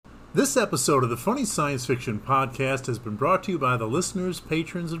This episode of the Funny Science Fiction Podcast has been brought to you by the listeners,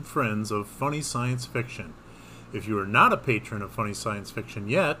 patrons, and friends of Funny Science Fiction. If you are not a patron of Funny Science Fiction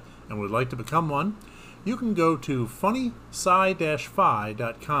yet and would like to become one, you can go to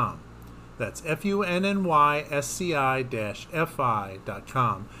funnysci-fi.com. That's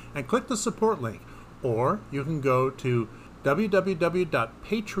funnysci-fi.com and click the support link. Or you can go to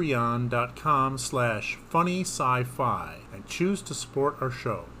www.patreon.com/funnysci-fi and choose to support our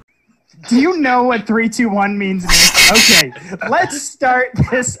show. Do you know what 3, 2, 1 means? Okay, let's start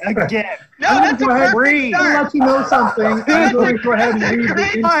this again. No, that's a perfect read. start. I'll let you know something. I'm going to go ahead and read the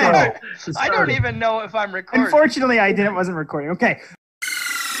Great intro. start. to I start don't it. even know if I'm recording. Unfortunately, I didn't. Wasn't recording. Okay.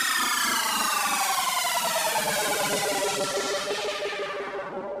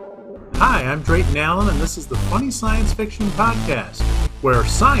 Hi, I'm Drayton Allen, and this is the Funny Science Fiction Podcast, where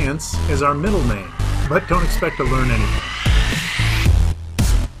science is our middle name, but don't expect to learn anything.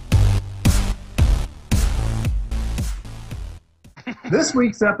 This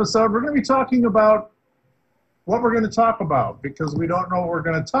week's episode, we're going to be talking about what we're going to talk about because we don't know what we're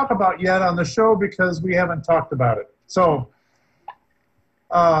going to talk about yet on the show because we haven't talked about it. So,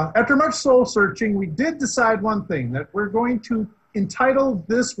 after much soul searching, we did decide one thing, that we're going to entitle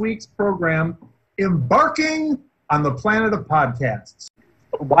this week's program Embarking on the Planet of Podcasts.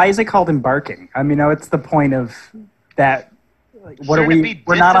 Why is it called embarking? I mean, it's the point of that. Like, what are Shouldn't it we? be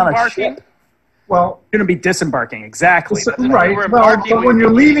We're not on a disembarking? ship. Well, We're going to be disembarking. Exactly. so- We're right. Well, embarking, but when we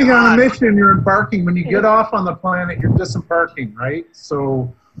you're would be leaving on a on. mission, you're embarking. When you get off on the planet, you're disembarking, right?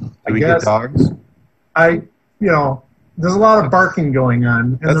 So, Do we get dogs? There's a lot of barking going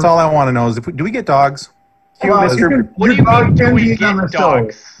on. And That's all I want to know is do we get dogs? Well, Mr. you can- What do your you mean, dog do can we be on get the show.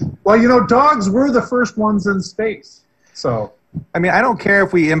 dogs? Well, dogs were the first ones in space. So, I mean, I don't care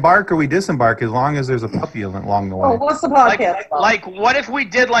if we embark or we disembark as long as there's a puppy along the way. Oh, what's the podcast about? Like, what if we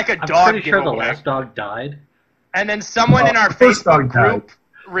did like a I'm dog pretty sure the giveaway, last dog died. and then someone in our the first Facebook dog died. group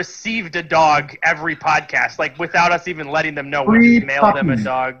received a dog every podcast, like without us even letting them know. We Free just mailed them a puppies.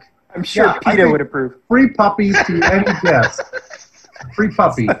 dog. I'm sure Yeah, I PETA think- would approve. free puppies to any guest. Free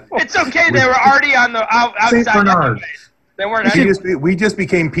puppy. It's okay. They were already on the Saint outside. Bernard. Anyway. They weren't. Anyway. We just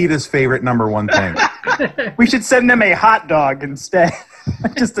became PETA's favorite number one thing. We should send them a hot dog instead.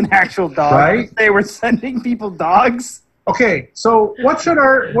 Just an actual dog. Right? They were sending people dogs. Okay, so what should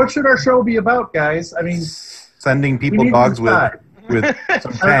our show be about, guys? I mean, Sending we people need dogs to with decide.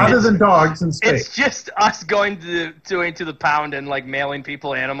 some Other tanks. than dogs in space. It's just us going to the pound and like mailing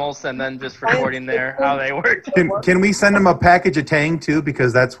people animals, and then just recording there how they work. Can we send them a package of Tang too?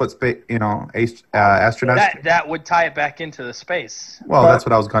 Because that's what astronauts. That would tie it back into the space. Well, that's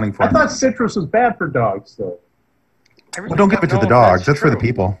what I was gunning for. I thought citrus was bad for dogs, though. Well, don't give it to the No, dogs. That's for the true.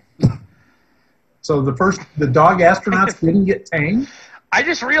 people. So the dog astronauts didn't get Tang? I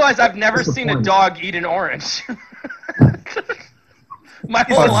just realized I've never What's the seen a point? dog eat an orange. My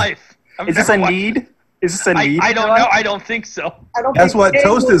whole Well, life. I've Is this never a watched- need? Is this a need? I don't know. I don't think so. I don't That's think what Jay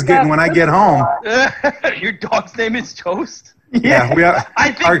Toast was is getting when I that get home. Your dog's name is Toast? Yeah, we are.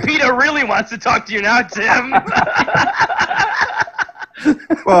 I think our- PETA really wants to talk to you now, Tim.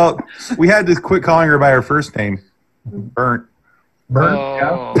 Well, we had to quit calling her by her first name, Burnt. Burnt?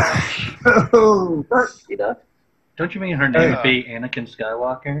 Oh. Yeah. Oh, Bert, Peter. Don't you mean her name would be Anakin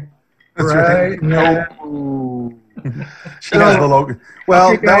Skywalker? right. Yeah. She has the low.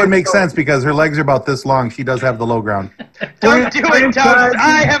 Well, Okay, that would guys, make so- sense because her legs are about this long. She does have the low ground. Don't do it, Toast.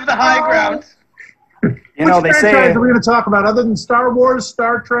 I have the high ground. You Which know, they franchise say are we going to talk about other than Star Wars,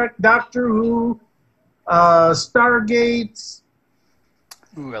 Star Trek, Doctor Who, Stargate,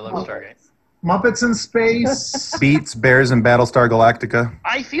 Ooh, I love Stargate. Muppets in Space? Beats, Bears, and Battlestar Galactica.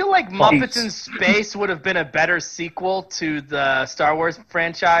 I feel like Muppets in Space would have been a better sequel to the Star Wars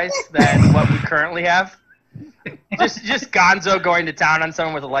franchise than what we currently have. Just Gonzo going to town on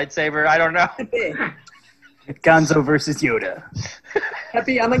someone with a lightsaber. I don't know. Gonzo versus Yoda.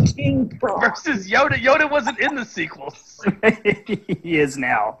 Happy I'm a king, bro. Versus Yoda. Yoda wasn't in the sequels. He is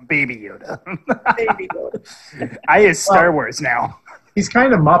now Baby Yoda. Baby Yoda. I is Star Wars now. He's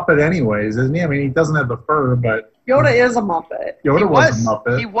kind of Muppet anyways, isn't he? I mean, he doesn't have the fur, but Yoda is a Muppet. Yoda was a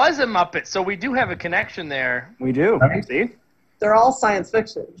Muppet. He was a Muppet, so we do have a connection there. We do. Right. See? They're all science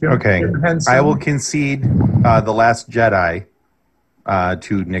fiction. Okay, Jim Henson. I will concede The Last Jedi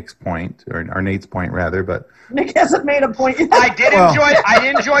to Nick's point, or Nate's point rather, but Nick hasn't made a point yet. I did Well-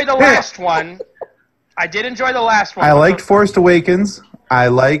 enjoy the last one. I did enjoy the last one. I liked Force Awakens. I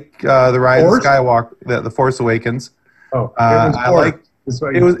like The Rise Force? of Skywalker, the Force Awakens. Oh, it was I forced. like Is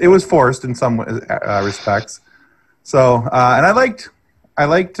what it was forced in some respects. So and I I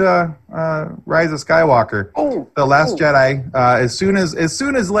liked Rise of Skywalker. Oh, The Last Jedi. As soon as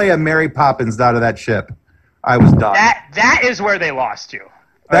Leia Mary Poppins out of that ship, I was done. That is where they lost you.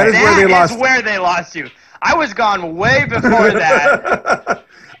 That is where they lost you. I was gone way before that.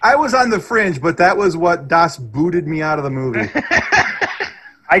 I was on the fringe, but that was what Das booted me out of the movie.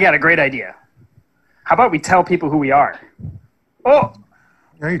 I got a great idea. How about we tell people who we are? Oh,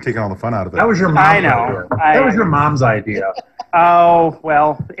 Now you're taking all the fun out of it. That was your mom's I know. idea. That was your mom's idea. oh,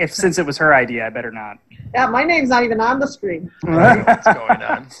 well, since it was her idea, I better not. Yeah, my name's not even on the screen. What's going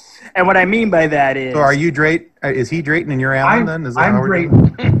on? And what I mean by that is... So are you Drayton? Is he Drayton and you're Alan then? Is that I'm how we're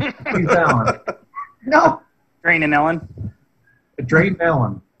Drayton. doing? He's Alan. No, Drayton and Ellen? Drayton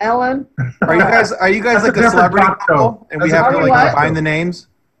Ellen. Ellen. Are you guys That's like a a different celebrity talk couple? show. And we That's have a to different like talk combine show. the names?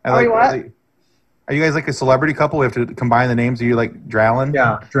 Are you what? Are you guys like a celebrity couple? We have to combine the names. Are you like Drallin?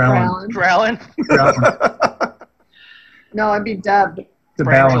 Yeah, Drallin. Ellen. Drellin? No, it'd be Deb.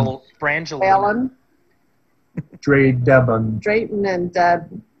 DeBallin. Brangelina. Alan. Dre Debon. Drayton and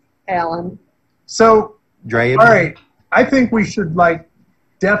Deb. Alan. So, Dre. all right. I think we should like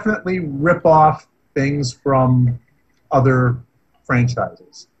definitely rip off things from other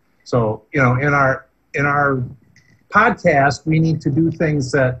franchises. So, in our podcast, we need to do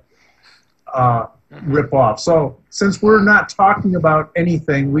things that rip off. So, since we're not talking about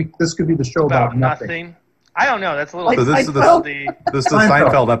anything, this could be the show about nothing. I don't know. That's a little. So this is Seinfeld? this is the Seinfeld.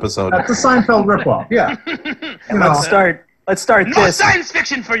 Seinfeld episode. That's a Seinfeld ripoff. Yeah. Let's start No this. science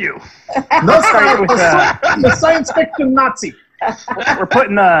fiction for you. No start with, the science fiction Nazi. We're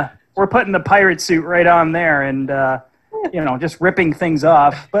putting the pirate suit right on there and just ripping things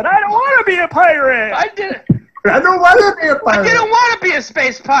off. But I don't want to be a pirate. I didn't. I don't want to be a I pirate. didn't want to be a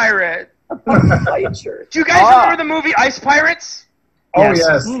space pirate. White shirt. Do you guys remember the movie Ice Pirates? Oh, Yes.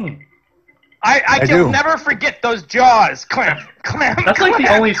 yes. I can do. never forget those jaws. Clam. That's like the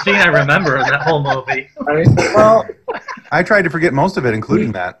only scene I remember of that whole movie. Right? Well, I tried to forget most of it,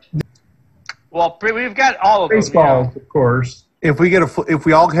 including that. Well, we've got all of them. baseball, of course. If we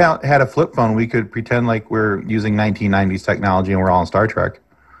all had a flip phone, we could pretend like we're using 1990s technology and we're all in Star Trek.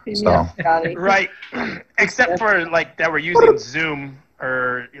 So. Yeah, Scotty. Right. Except for like that we're using Zoom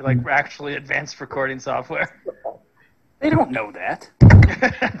or like actually advanced recording software. They don't know that.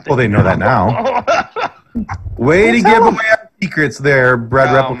 Well, they know that now. Way to give away our secrets there, Bread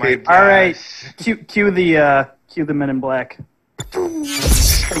Oh my Replicate. God. All right, cue the Men in Black.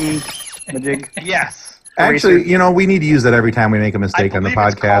 Majig. Yes. Actually, we need to use that every time we make a I mistake on the believe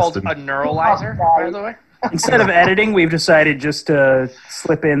it's called podcast. a neuralizer, by the way. Instead of editing, we've decided just to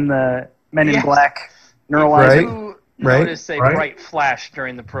slip in the Men in Yes. Black Right. neuralizer. You Right. notice a Right. bright flash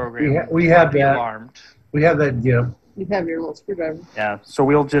during the program. We had Be that. alarmed. We have that gift. You have your little screwdriver. Yeah. So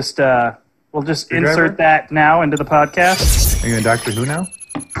we'll just Screwdriver? insert that now into the podcast. Are you in Doctor Who now?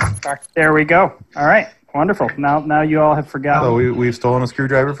 There we go. All right. Wonderful. Now you all have forgotten. So we've stolen a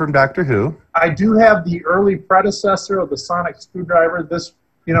screwdriver from Doctor Who. I do have the early predecessor of the sonic screwdriver. This,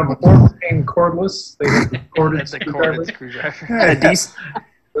 before it became cordless, they had the corded It's a screwdriver. corded screwdriver. The DC,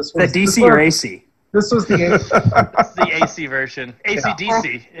 This the was, DC or AC? This was the It's the AC version.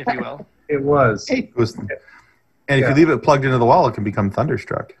 AC/DC, if you will. it was. It was, and if you leave it plugged into the wall, it can become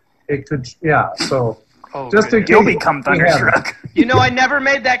Thunderstruck. It could, yeah. So Oh, just in goodness. case You'll become we have it. Thunderstruck. You know, I never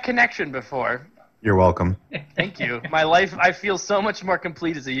made that connection before. You're welcome. Thank you. My life, I feel so much more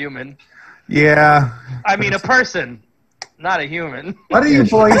complete as a human. Yeah. I mean, a person, not a human. What are you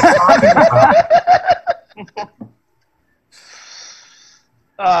boys talking about?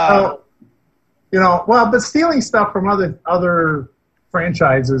 Uh, But stealing stuff from other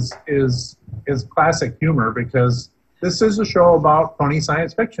franchises is classic humor because this is a show about funny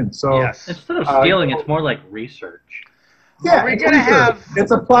science fiction. So yes. Instead of stealing, it's more like research. yeah, We're it's gonna research. have-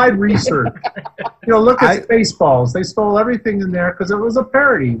 It's applied research. Look at Spaceballs. They stole everything in there because it was a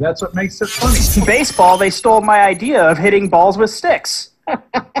parody. That's what makes it funny. Baseball, they stole my idea of hitting balls with sticks. And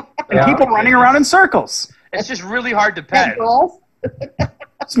Yeah. people running around in circles. It's just really hard to And pet. golf.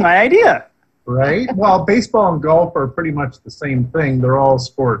 That's my idea. Right? Well, baseball and golf are pretty much the same thing. They're all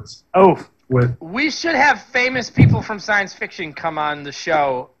sports Oh, with We should have famous people from science fiction come on the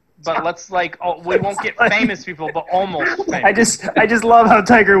show, but we won't get famous people, but almost famous. I just love how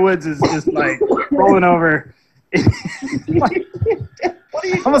Tiger Woods is just like rolling over. Almost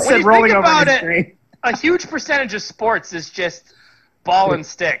When said you rolling think over about his it- screen. A huge percentage of sports is just ball and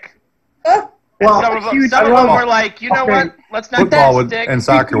stick. well, Some of them love- are like, you know Okay. what? Let's not Football that stick. and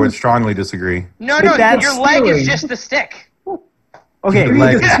soccer would strongly disagree. No, That's your leg is stealing. just the stick. Okay, we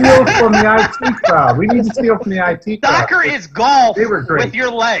need to steal from the IT crowd. We need to steal from the IT crowd. Soccer is golf They were great. with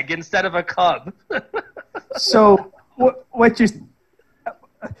your leg instead of a club. so what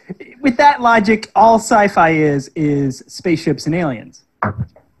With that logic, all sci-fi is spaceships and aliens.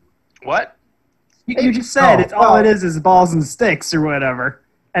 What? You just said Oh, it's all it is balls and sticks or whatever.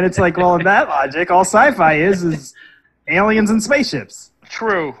 And it's like, well, in that logic, all sci-fi is aliens and spaceships.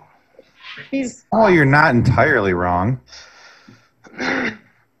 True. He's Oh, you're not entirely wrong.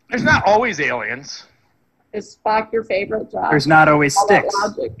 There's not always aliens. is Spock your favorite job? There's not always All that sticks.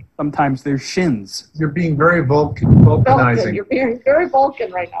 logic. Sometimes there's shins. You're being very Vulcan. vulcanizing. You're being very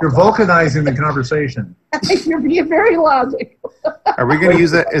Vulcan right now. You're vulcanizing the conversation. You're being very logical. Are we going to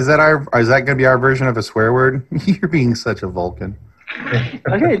use it? Is that going to be our version of a swear word? You're being such a Vulcan.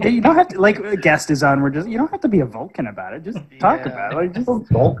 Okay, you don't have to, like, a guest is on, you don't have to be a Vulcan about it. Just talk Yeah. about it. Like, just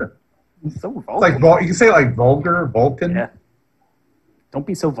Vulcan. so It's vulgar. like you can say like vulgar, Vulcan. Yeah. Don't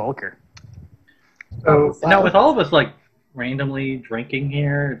be so vulgar. So Now, with all of us like randomly drinking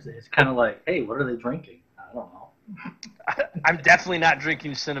here, it's kind of like, hey, what are they drinking? I don't know. I'm definitely not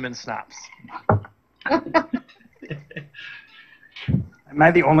drinking cinnamon schnapps. Am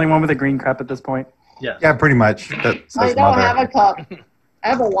I the only one with a green cup at this point? Yes. Yeah, pretty much. That I says don't mother. have a cup. I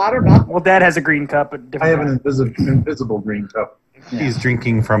have a water bottle. Well, Dad has a green cup, but I different. have an invisible green cup. He's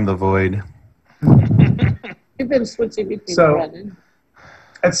drinking from the void. You've been switching between So- Brennan.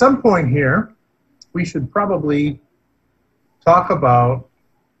 At some point here, we should probably talk about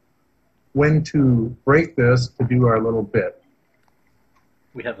when to break this to do our little bit.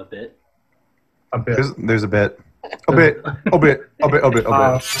 We have a bit. A bit. There's a bit. A bit. A bit. A bit. A bit. A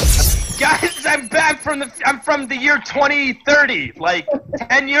Uh, bit. Guys, I'm from the year 2030. Like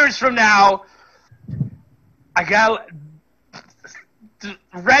 10 years from now,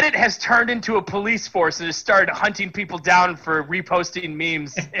 Reddit has turned into a police force and has started hunting people down for reposting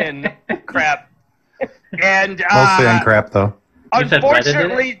memes and crap. And Mostly on crap, though. You said Reddit did it?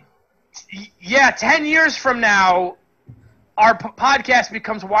 unfortunately, yeah, 10 years from now, our podcast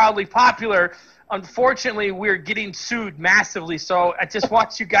becomes wildly popular. Unfortunately, we're getting sued massively, so I just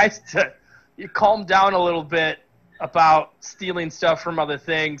want you guys to calm down a little bit about stealing stuff from other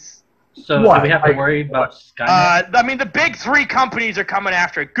things. So What? do we have to worry about Skynet? I mean, the big three companies are coming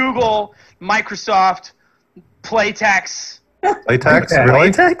after it: Google, Microsoft, Playtex. Latex? Okay. Really?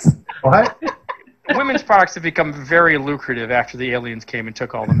 Latex? what? Women's products have become very lucrative after the aliens came and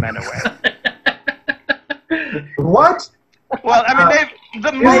took all the men away. What? Well, I mean,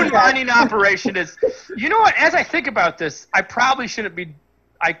 the moon it- mining operation is. You know what? As I think about this, I probably shouldn't be.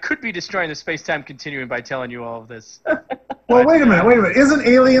 I could be destroying the space-time continuum by telling you all of this. Well, wait a minute. Isn't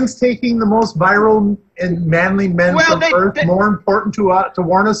aliens taking the most viral and manly men Well, from Earth they- more important to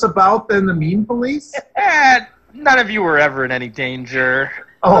warn us about than the mean police? None of you were ever in any danger.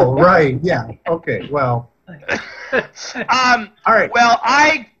 Oh, right. Yeah. Okay. Well. All right. Well,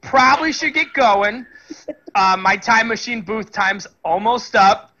 I probably should get going. My time machine booth time's almost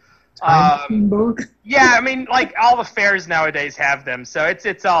up. Time machine booth? Yeah, I mean, like all the fairs nowadays have them, so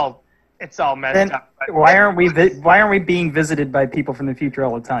it's all messed Then up. But why aren't we being visited by people from the future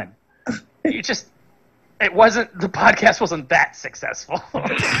all the time? the podcast wasn't that successful.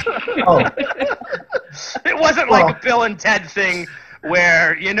 Oh, It wasn't Well- like a Bill and Ted thing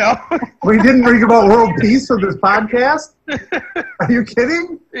where, we didn't read about world peace with this podcast? Are you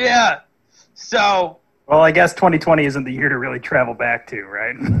kidding? yeah. So, Well, I guess 2020 isn't the year to really travel back to,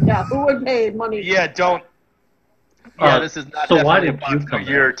 right? Yeah, who would pay money? yeah, don't. Yeah, this is not so why definitely a did you popular come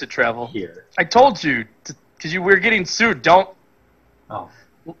year back to travel. Here. I told you, because we're getting sued. Don't Oh.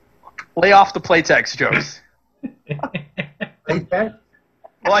 lay off the Playtex jokes. Okay.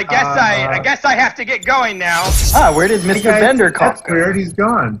 Well, I guess I have to get going now. Ah, where did Mr. Guys, Bender call? That's weird. He's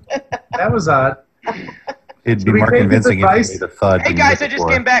gone. That was odd. It'd Should be we more take his convincing if advice? you made a thud. Hey than guys, you I did just before.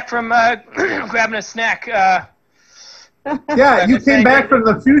 came back from grabbing a snack. Yeah, you came back from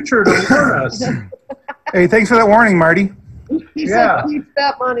the future to warn us. Hey, thanks for that warning, Marty. He Yeah. said keep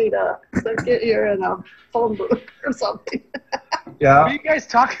that money to get you in a phone booth or something. What Yeah. are you guys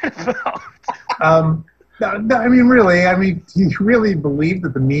talking about? No, I mean, really. I mean, do you really believe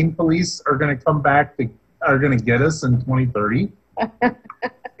that the mean police are going to come back are going to get us in 2030?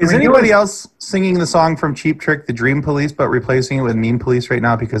 Is I mean, anybody it else singing the song from Cheap Trick, The Dream Police, but replacing it with Mean Police right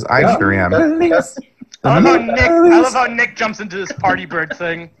now? Because I Yeah, sure am. that's- I love how Nick jumps into this party bird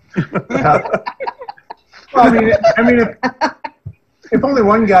thing. well, I mean, if only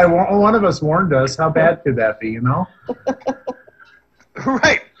one of us warned us, how bad could that be? You know?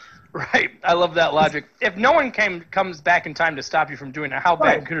 Right. I love that logic. If no one comes back in time to stop you from doing it, how bad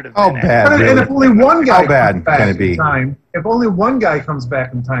Right. could it have Oh, been? bad. And Really? if only one guy How bad comes back can it be? in time, if only one guy comes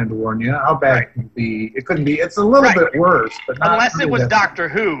back in time to warn you, how bad Right. can it be? It couldn't be. It's a little Right. bit worse, but not Unless it really was that- Doctor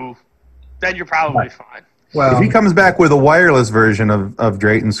Who, then you're probably Right. fine. Well, If he comes back with a wireless version of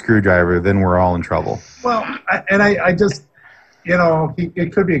Drayton's screwdriver, then we're all in trouble. well, I just,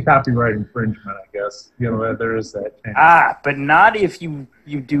 it could be a copyright infringement, I guess. There is that chance. But not if you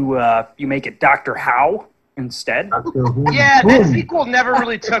make it Dr. How instead. Doctor Who. Yeah, that Whom. sequel never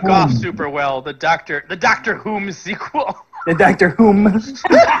really took off super well. The Doctor Whom sequel. The Dr. Whom.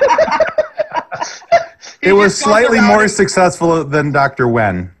 It was just goes slightly around more and- successful than Dr.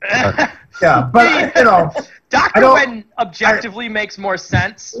 Wen. Yeah, but Dr. Wen objectively makes more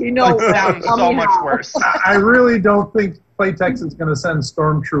sense. You know, but sounds tell so me much how. worse. I really don't think Playtex is going to send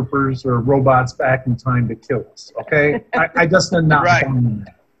stormtroopers or robots back in time to kill us. Okay, I just am not. Right. buying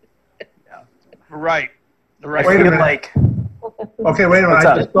that. Right. Wait a Feel minute. like Okay, wait a minute. What's I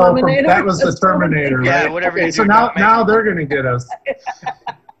up? just saw from, Terminator? that was the Terminator, Yeah, right? whatever you Okay, do, so now don't make now they're going to get us.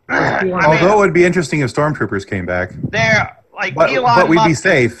 Although it would be interesting if stormtroopers came back. They're like But, Elon but we'd Musk. be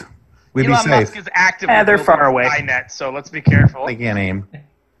safe. We'd Elon be safe. Musk is actively they're building far away. Skynet, so let's be careful. They can't aim.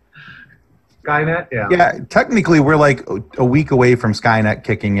 Skynet, yeah. Yeah, technically we're like a week away from Skynet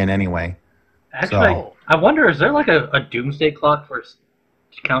kicking in anyway. Actually, So- I wonder, is there like a doomsday clock for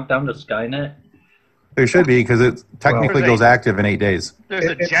countdown to Skynet? There should be because it technically Well, goes active in 8 days. There's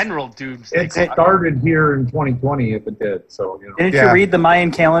a It's- general doomsday It clock. started here in 2020 if it did, so didn't Yeah. you read the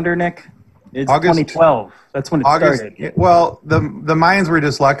Mayan calendar, Nick? It's August- 2012. That's when it started. Well, the Mayans were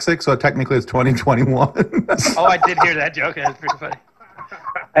dyslexic, so technically it's 2021. Oh, I did hear that joke. That's pretty funny.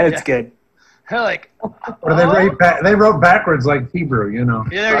 It's good. They're like, Or they wrote backwards like Hebrew, yeah,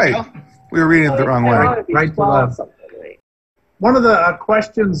 there you Right. go. We were reading it the wrong way. Right to left. One of the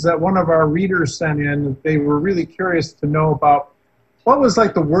questions that one of our readers sent in, they were really curious to know about what was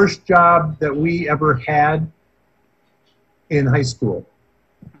like the worst job that we ever had in high school.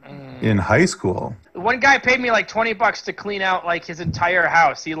 In high school. One guy paid me like $20 to clean out like his entire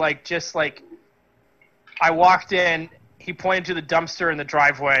house. He I walked in, he pointed to the dumpster in the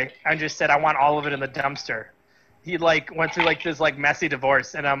driveway and just said, "I want all of it in the dumpster." He like went through like this like messy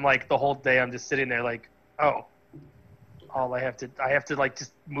divorce, and I'm like the whole day I'm just sitting there like, oh, I have to like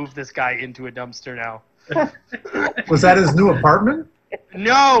just move this guy into a dumpster now. Was that his new apartment?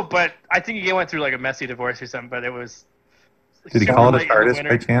 No, but I think he went through like a messy divorce or something. But it was. Did he super call it late a in the TARDIS winter.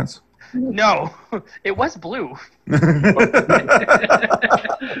 by chance? No, it was blue. They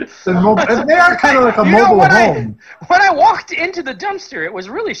are kind of like a You know mobile what home. When I walked into the dumpster, it was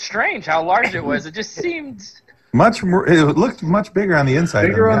really strange how large it was. It just seemed. Much more. It looked much bigger on the inside.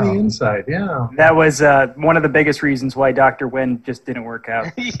 Bigger than on the now. inside, yeah. That was one of the biggest reasons why Dr. Wen just didn't work out.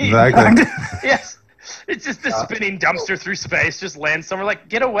 Exactly. Yes. It's just a spinning dumpster through space, just lands somewhere. Like,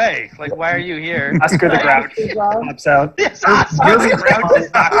 get away! Like, why are you here? Oscar the Grouch pops out. Yes, Oscar the Grouch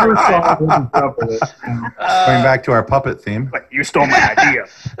is Dr. First Wen. off, it was up with it. Going back to our puppet theme. Like, you stole my idea.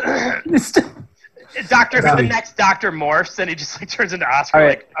 The next Doctor morphs, and he just like turns into Oscar. All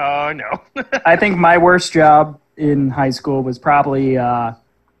right. Like, oh no. I think my worst job in high school was probably there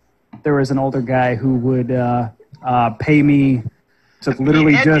was an older guy who would pay me to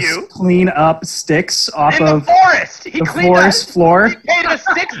literally And just you. clean up sticks off In the of forest, he the cleaned forest us. floor. He paid us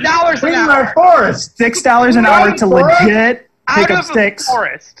 $6 an Clean hour our forest. $6 an hour to legit out pick of up sticks. the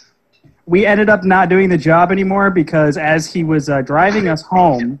forest. We ended up not doing the job anymore because as he was driving us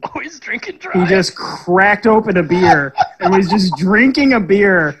home, Always drinking he dry. just cracked open a beer and was just drinking a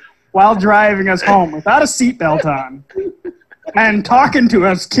beer while driving us home without a seatbelt on and talking to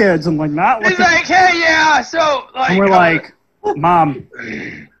us kids and like not He's looking. like, hey, yeah. So like, And we're like, Mom,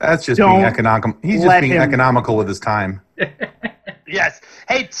 That's just Don't being economical. He's just let being him- economical with his time. yes.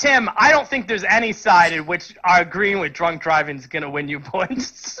 Hey, Tim, I don't think there's any side in which agreeing with drunk driving is going to win you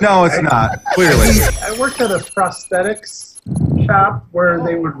points. No, it's not. Clearly. I worked at a prosthetics shop where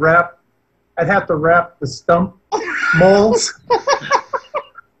they would I'd have to wrap the stump molds.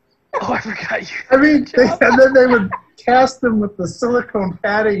 Oh, I forgot you. I mean, and then they would cast them with the silicone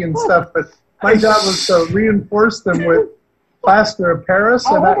padding and stuff, but my job was to reinforce them with plaster of Paris.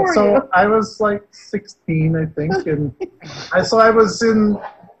 How And old were you? I was like 16, I think. And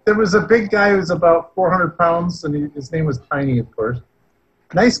there was a big guy who was about 400 pounds, and his name was Tiny, of course.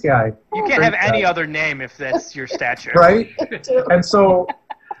 Nice guy, You can't have any other name if that's your stature. right? And so,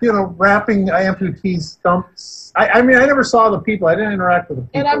 wrapping amputee stumps. I mean, I never saw the people. I didn't interact with the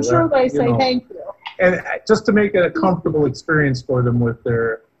people. And I'm sure they say you know. thank you. And just to make it a comfortable experience for them with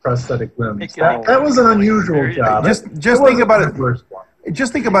their prosthetic limbs. Make it That was an unusual job. Just It think wasn't about the it. First one.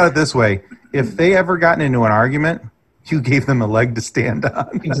 Just think about it this way: if they ever gotten into an argument, you gave them a leg to stand on.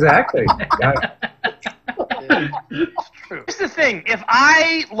 Exactly. Yeah. True. Here's the thing: if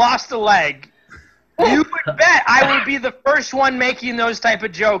I lost a leg, You would bet I would be the first one making those type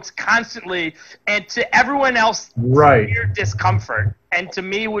of jokes constantly, and to everyone else, Right. sheer discomfort. And to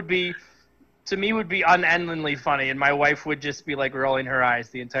me would be unendingly funny, and my wife would just be like rolling her eyes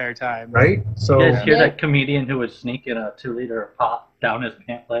the entire time. Right? So You guys hear that comedian who was sneaking a 2-liter of pop down his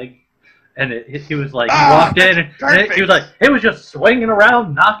pant leg? And he was like, he walked in, and perfect. he was like, it was just swinging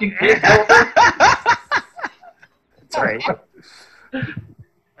around, knocking kids over. That's right.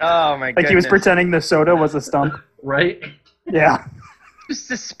 Oh my Like goodness. he was pretending the soda was a stump. Right? Yeah. You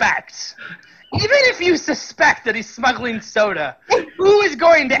suspect. Even if you suspect that he's smuggling soda, who is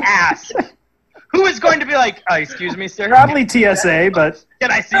going to ask? Who is going to be like, excuse me, sir? Probably TSA, but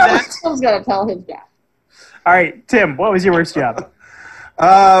Can I see that? Someone's got to tell his dad. all right, Tim, what was your worst job?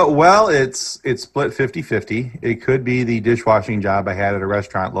 Well, it's split 50-50. It could be the dishwashing job I had at a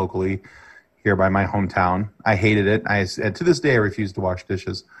restaurant locally here by my hometown. I hated it. To this day, I refuse to wash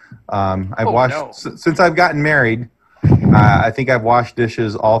dishes. I've washed since I've gotten married. I think I've washed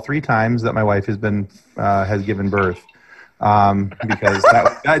dishes all 3 times that my wife has given birth, because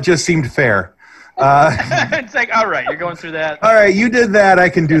that just seemed fair. It's like, all right, you're going through that. All right, you did that. I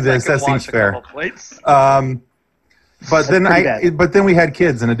can do this. I can That seems wash a fair. couple plates. But then pretty but then we had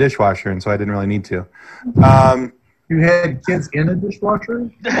kids and a dishwasher, and so I didn't really need to. you had kids in a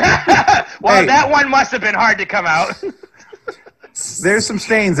dishwasher? Well, Hey. that one must have been hard to come out. There's some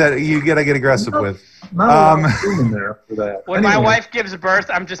stains that you gotta get aggressive with. Not a lot of room in there for that. When my Anyway, wife gives birth,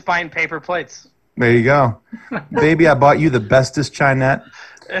 I'm just buying paper plates. There you go, baby. I bought you the bestest chinette.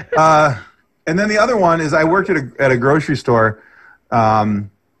 And then the other one is I worked at a grocery store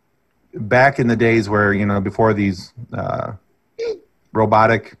back in the days where, before these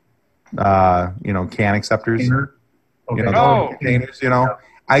robotic can acceptors. container? Okay. Oh. Containers.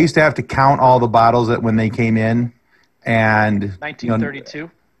 I used to have to count all the bottles that when they came in, and 1932.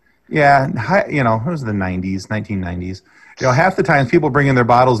 Yeah, it was the 90s, 1990s. Half the times people bring in their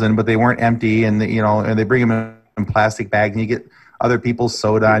bottles in, but they weren't empty, and and they bring them in plastic bags, and you get other people's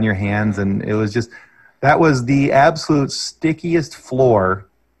soda on your hands, and it was that was the absolute stickiest floor.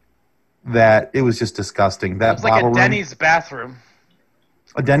 That it was just disgusting. That It's like bottle a room, Denny's bathroom.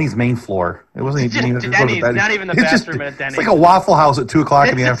 a Denny's main floor. It wasn't Just even Denny's, not even the It's just- bathroom at a Denny's. It's like a Waffle House at 2:00 in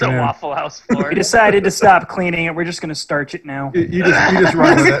It's the just a afternoon. Waffle House floor. We decided to stop cleaning it. We're just going to starch it now. You just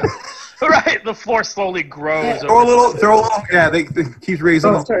run with it. Right, the floor slowly grows. Throw a little. Yeah, they keeps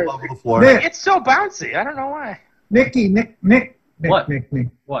raising the Sorry. level of the floor. Nick, It's so bouncy. I don't know why. Nick. What? Nick.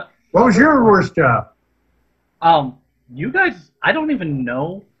 What? What was your worst job? You guys, I don't even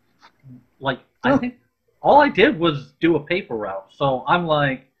know. I think all I did was do a paper route. So I'm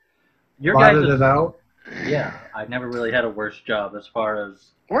like, your guys. Blotted it out? Yeah, I never really had a worse job as far as.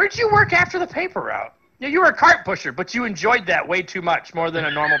 Where'd you work after the paper route? Yeah, you were a cart pusher, but you enjoyed that way too much, more than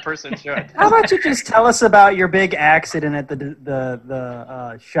a normal person should. How about you just tell us about your big accident at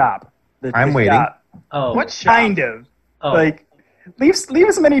the shop? I'm waiting. shop. Oh, What shop? Kind of. Oh, Like, leave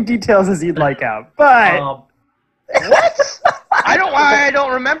as many details as you'd like out. But What? I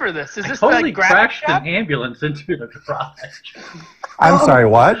don't remember this. Is this totally like graphic crashed shop? an ambulance into the garage. I'm sorry.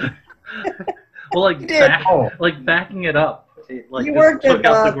 What? Well, did. backing it up. It, You just worked took at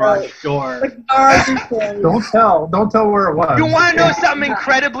out the the- garage door. Don't tell where it was. You want to know something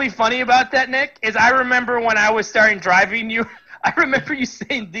incredibly funny about that, Nick? Is I remember when I was starting driving you, I remember you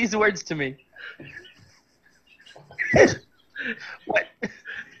saying these words to me. What?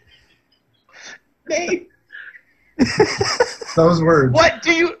 Those words. What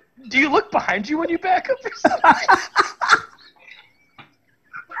do you look behind you when you back up or something?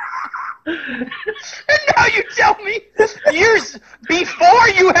 And now you tell me years before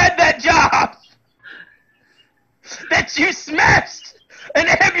you had that job that you smashed an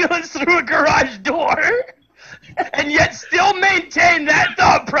ambulance through a garage door and yet still maintain that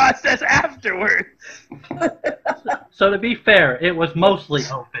thought process afterwards. So to be fair, it was mostly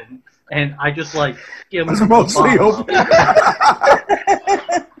open, and I just skimmed. It's mostly the bottom.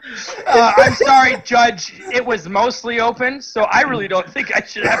 open. I'm sorry, Judge. It was mostly open, so I really don't think I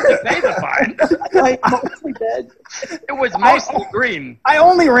should have to pay the fine. Mostly dead. It was mostly green. I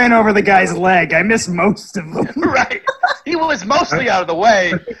only ran over the guy's leg. I missed most of them. Right. He was mostly out of the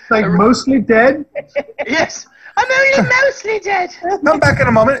way. Like mostly dead? Yes. I'm only mostly dead. Come back in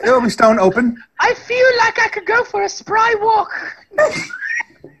a moment. It'll be stone open. I feel like I could go for a spry walk.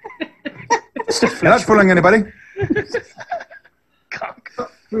 You're not fooling anybody.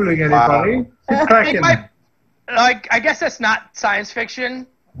 Fooling anybody? Keep cracking. I guess that's not science fiction,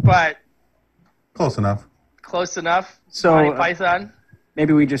 but Close enough. close enough. So, Monty Python.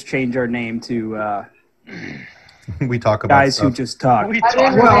 Maybe we just change our name to We talk about guys who stuff. just talk. We I didn't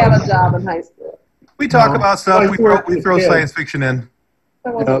talk really Well- have a job in high school. We talk No. about stuff. Like We we're throw kids. science fiction in.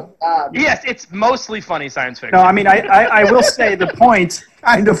 That wasn't bad. Yes, it's mostly funny science fiction. No, I mean, I will say the point.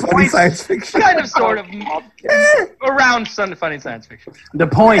 Kind of funny science fiction. Kind of, sort of, around some funny science fiction. The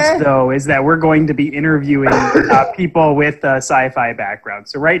point, though, is that we're going to be interviewing people with a sci-fi background.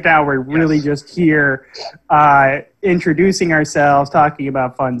 So right now, we're really just here introducing ourselves, talking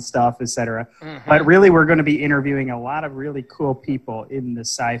about fun stuff, etc. Mm-hmm. But really, we're going to be interviewing a lot of really cool people in the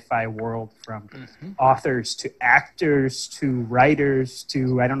sci-fi world, from authors to actors to writers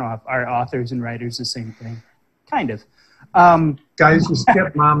to, I don't know if are authors and writers the same thing? Kind of. Guys who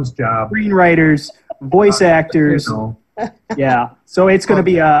skip mom's job. Screenwriters, voice actors. You know. Yeah, so it's going to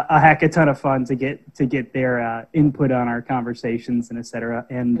be a heck of a ton of fun to get their input on our conversations and et cetera,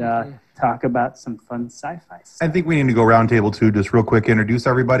 and talk about some fun sci-fi stuff. I think we need to go roundtable too, just real quick, introduce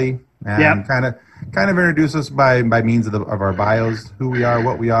everybody, and Yep. kind of introduce us by means of our bios, who we are,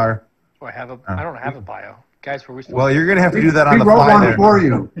 what we are. Oh, I don't have a bio. Guys, were we supposed Well, you're gonna have to do that We on the wrote fly. one there. for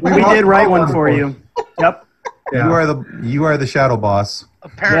you. We did write one for you. Yep. Yeah. You are the shadow boss.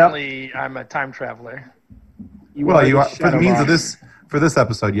 Apparently, I'm a time traveler. Well, are you the are, for the shadow means boss. of this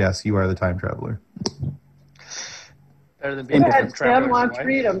episode. Yes, you are the time traveler. Better than being Go a ahead, time traveler. Stan. Why don't you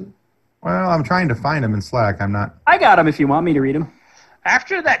read them? Well, I'm trying to find him in Slack. I'm not. I got them if you want me to read them.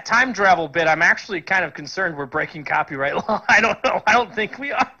 After that time travel bit, I'm actually kind of concerned we're breaking copyright law. I don't know. I don't think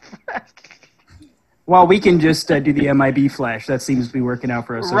we are. Well, we can just do the MIB flash. That seems to be working out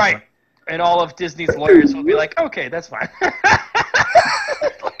for us. So Right. far. And all of Disney's lawyers will be like, okay, that's fine.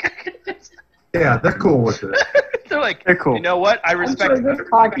 Yeah, they're cool with it. They're like, They're cool. you know what? I I'm respect sure they're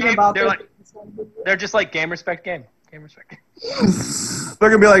talking game. about They're this. like, they're just like game respect game. Game respect game. They're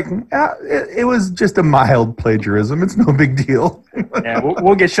gonna be like, it was just a mild plagiarism. It's no big deal. Yeah,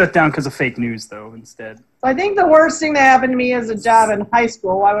 we'll get shut down because of fake news, though, instead. So I think the worst thing that happened to me is a job in high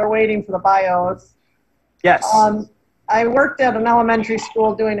school while we're waiting for the bios. Yes. I worked at an elementary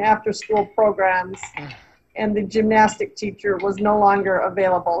school doing after-school programs, and the gymnastic teacher was no longer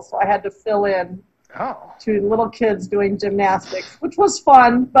available, so I had to fill in Oh. to little kids doing gymnastics, which was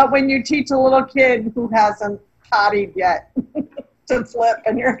fun. But when you teach a little kid who hasn't pottied yet to flip,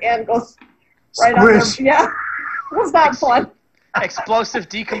 and your hand goes right on Squish. their, yeah, it was not fun. Explosive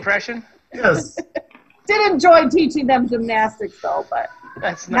decompression? Yes. Did enjoy teaching them gymnastics though, but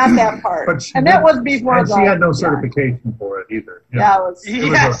That's not not. that part. But she And that didn't- was before And the. she had no yeah. certification for it either. Yeah, it was.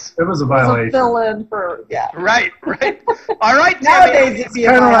 Yes. It was a It was a violation. fill-in for Right, right. All right, Timmy. Nowadays it'd be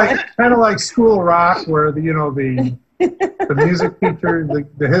a violation. Kind of like School Rock, where the music teacher,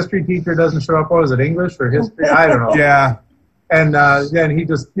 the history teacher doesn't show up. What was it, English or history? I don't know. Yeah. And then he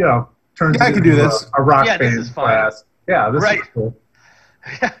just turns Yeah, I can into do this. a rock Yeah, this band is fine. class. Yeah, this Right. is cool.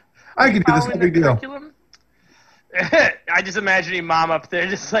 I can do this. No Following big the deal. curriculum? I just imagining mom up there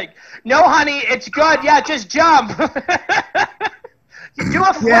just like, no, honey, it's good. Yeah, just jump. You do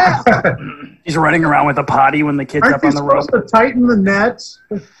a flip. Yeah. He's running around with a potty when the kid's Aren't up they on the rope. supposed to tighten the nets?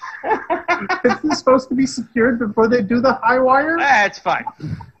 Isn't it supposed to be secured before they do the high wire? That's fine.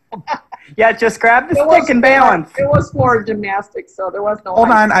 Yeah, just grab the It was stick and balance. It was floor gymnastics, so there was no. Hold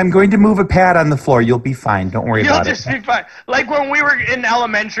height. on. I'm going to move a pad on the floor. You'll be fine. Don't worry You'll about just it. be fine. Like when we were in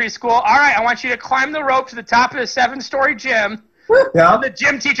elementary school. All right, I want you to climb the rope to the top of the 7-story gym. Yeah. The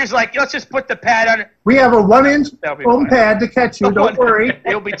gym teacher's like, let's just put the pad on it. We have a 1-inch That'll be foam fine. pad to catch you. Don't worry.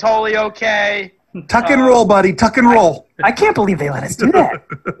 It'll be totally okay. Tuck and roll, buddy. Tuck and roll. I can't believe they let us do that.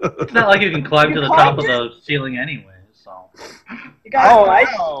 It's not like you can climb to the top of the ceiling anyway. So You guys, Oh,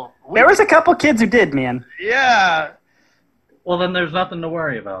 Wow. there was a couple kids who did, man. Yeah. well, then there's nothing to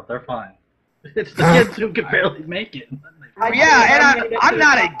worry about. They're fine. It's the kids who can barely make it. Yeah, and I'm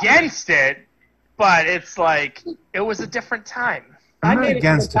not against it, but it's like, it was a different time. I I'm not made it to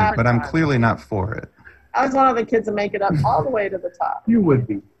against the it, top but I'm time. clearly not for it. I was one of the kids that make it up all the way to the top. You would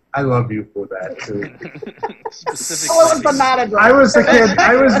be. I love you for that too. Specifically. Oh, it was the not a drop. I was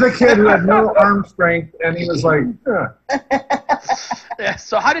the kid who had no arm strength, and he was like, Yeah,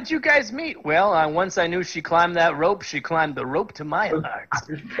 so how did you guys meet? Well, once I knew she climbed that rope, she climbed the rope to my heart.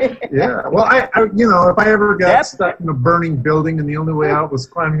 yeah. Well, I if I ever got Yep. stuck in a burning building and the only way out was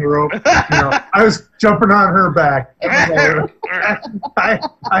climbing the rope, I was jumping on her back. I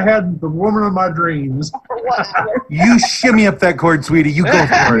had the woman of my dreams. Or whatever. You shimmy up that cord, sweetie. You go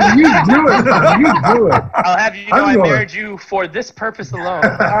for it. You do it. You do it. I'll have you know I'm I yours. married you for this purpose alone.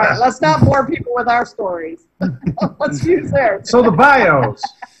 All right, let's not bore people with our stories. Let's use theirs. So the bios.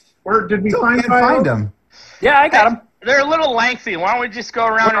 Where did we Still find can't bios? find them. Yeah, I got them. They're a little lengthy. Why don't we just go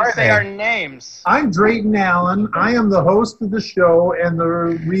around Where and are say they? our names? I'm Drayton Allen. I am the host of the show and the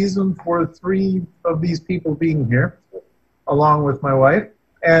reason for 3 of these people being here, along with my wife.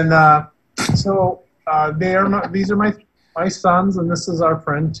 And so these are my sons, and this is our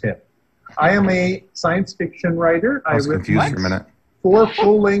friend Tim. I am a science fiction writer. I was confused for a minute. 4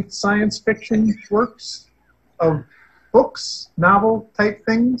 full-length science fiction works of books, novel type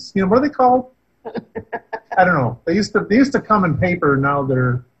things. You know, what are they called? I don't know. They used to come in paper. Now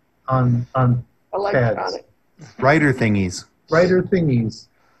they're on Electronic. pads. Writer thingies. Writer thingies.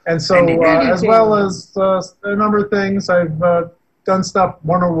 And so, as well as a number of things, I've done stuff,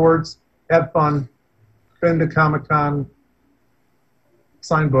 won awards, had fun, been to Comic-Con,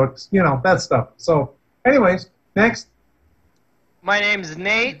 signed books, you know, that stuff. So, anyways, next. My name's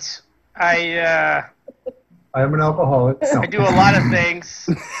Nate. I am an alcoholic. No. I do a lot of things.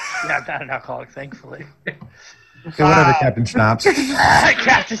 Yeah, I'm not an alcoholic, thankfully. Okay, whatever, Captain Schnapps.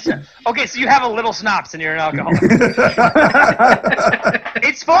 Captain Schnapps. Okay, so you have a little schnapps and you're an alcoholic.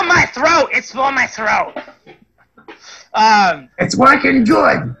 It's for my throat. It's for my throat. It's working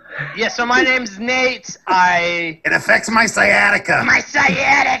good. Yeah, so my name's Nate. It affects my sciatica. My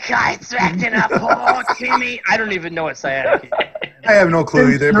sciatica, it's acting up. Oh, Timmy. I don't even know what sciatica is. I have no clue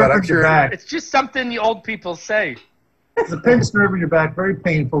either, but I'm sure. It's just something the old people say. It's a pinched nerve in your back, very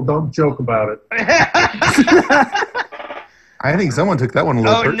painful. Don't joke about it. I think someone took that one a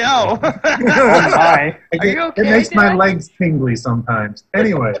little Oh, personally. no. Hi. Are you okay, It makes my Dad? legs tingly sometimes.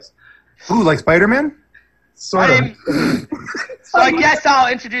 Anyways, Ooh, like Spider-Man? sort of. So I guess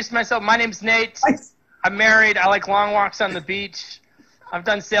I'll introduce myself. My name's Nate. I'm married. I like long walks on the beach. I've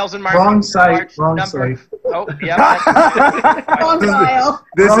done sales and marketing. Wrong for a large site. Wrong number- site. Oh, yeah. Wrong dial.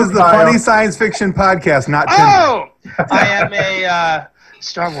 This is the Kyle. Funny Science Fiction Podcast, not Tim. Oh! I am a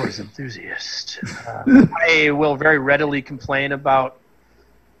Star Wars enthusiast. I will very readily complain about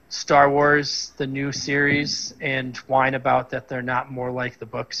Star Wars, the new series, and whine about that they're not more like the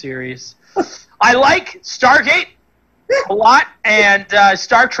book series. I like Stargate a lot, and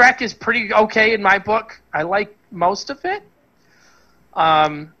Star Trek is pretty okay in my book. I like most of it.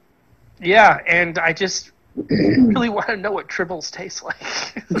 Yeah, and I just really want to know what tribbles taste like.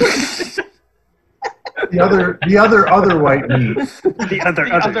 The other white meat.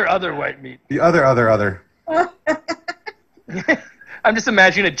 The other white meat. The other. I'm just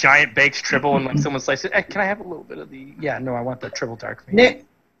imagining a giant baked tribble and like someone slices it. Hey, can I have a little bit of the? Yeah, no, I want the tribble dark meat.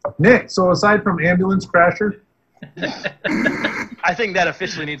 Nick, so aside from Ambulance Crasher, I think that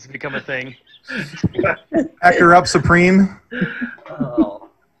officially needs to become a thing. Backer Up Supreme. Oh.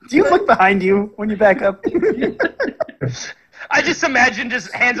 Do you look behind you when you back up? I just imagine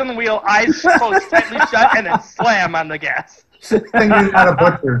just hands on the wheel, eyes closed, tightly shut, and then slam on the gas. thing you got a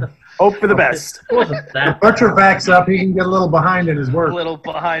butcher. Hope for the best. It wasn't that. Butcher backs up, he can get a little behind in his A work. little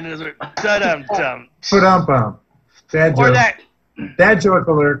behind his dum-dum. Put on. Dad Or joke. that Dad joke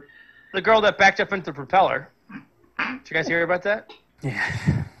alert. the girl that backed up into the propeller. Did you guys hear about that?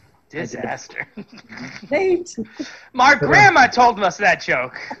 Yeah. Disaster. Nate. My grandma told us that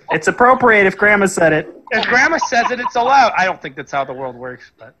joke. It's appropriate if Grandma said it. If grandma says it, it's allowed. I don't think that's how the world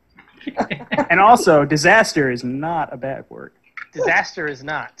works, but And also, disaster is not a bad word. disaster is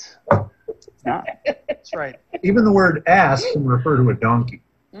not. It's not. That's right. Even the word ass can refer to a donkey.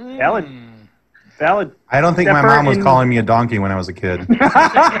 Valid. Mm. Valid. I don't think my Except mom for was in- calling me a donkey when I was a kid.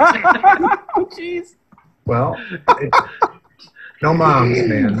 Oh, jeez. Well, no moms,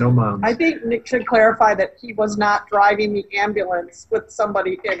 man. No moms. I think Nick should clarify that he was not driving the ambulance with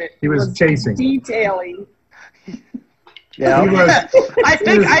somebody in it. He was chasing. Detailing. Yeah. He was, I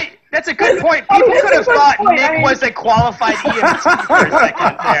think that's a good point. People could have thought Nick was a qualified EMT for a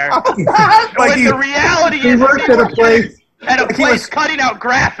second there. Like But he- the reality he is worked at a place, cutting out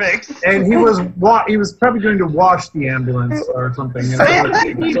graphics. and he was probably going to wash the ambulance or something. You know?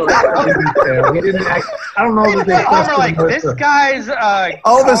 So he didn't act, I don't know that they Homer, trusted like, him with this the- guy's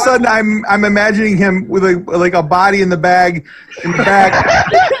All of a sudden, I'm imagining him with a body in the bag in the back.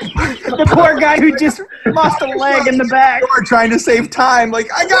 The poor guy who just lost a leg in the back. We're trying to save time. Like,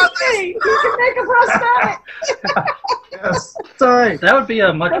 I got this. Hey, you can make a prosthetic. Yes, it's all right. That would be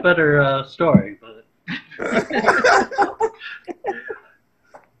a much better story. But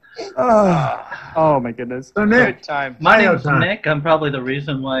Oh, my goodness. So Nick, good time. my I know name's time. Nick. I'm probably the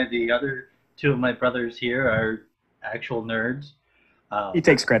reason why the other two of my brothers here are actual nerds. He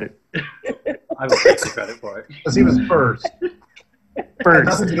takes credit. I will take the credit for it. because he was first. Had First.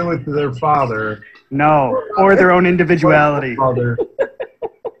 nothing to do with their father. No. Or their own individuality. Father.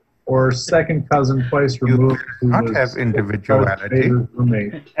 Or second cousin twice removed. who Not was have individuality. David's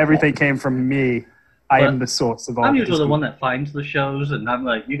roommate. Everything came from me. I am the source of all I'm this. usually the one that finds the shows, and I'm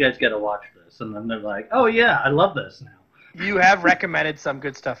like, you guys got to watch this. And then they're like, oh, yeah, I love this now. You have recommended some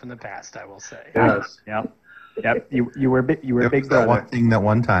good stuff in the past, I will say. Yes. Yep. Yep. You were big. You were It big was that one brother. thing that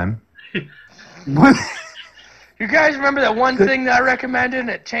one time. You guys remember that one thing that I recommended and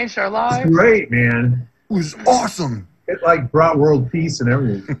it changed our lives? Great, man. It was awesome. It like brought world peace and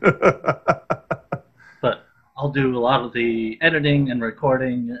everything. But I'll do a lot of the editing and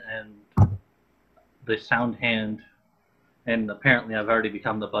recording and the sound hand. And apparently I've already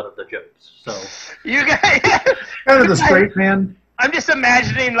become the butt of the jokes. So You guys, Kind of the straight man. I'm just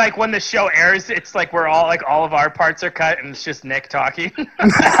imagining like when the show airs, it's like we're all like all of our parts are cut and it's just Nick talking.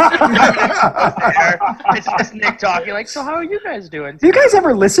 It's just Nick talking like, so how are you guys doing? Do you guys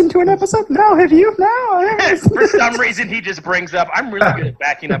ever listen to an episode? No, have you? No. I haven't. For some reason, he just brings up, I'm really good at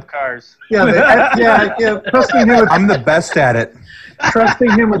backing up cars. Yeah. I'm the best at it.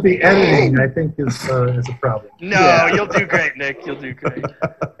 Trusting him with the editing, I think, is a problem. No, you'll do great, Nick. You'll do great.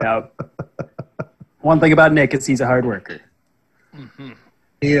 Yeah. One thing about Nick is he's a hard worker.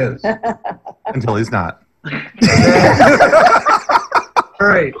 He is. Until he's not. All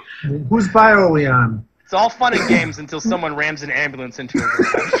right. Whose bio are we on? It's all fun and games until someone rams an ambulance into a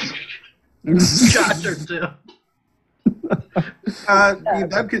garage. shot or two.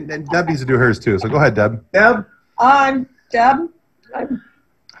 Deb needs to do hers too, so go ahead, Deb. Deb? I'm Deb. I'm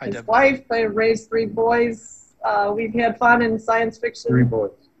Hi, his Deb. wife. I raised 3 boys. We've had fun in science fiction. 3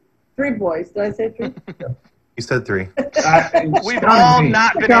 boys. 3 boys. Did I say 3? You said 3. We've all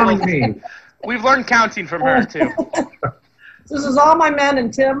not been able to. me. We've learned counting from her, too. This is all my men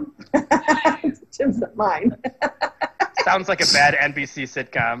and Tim. Tim's not mine. Sounds like a bad NBC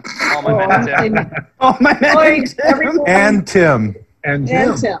sitcom. All my men and Tim. Oh, my man. Everyone And Tim. And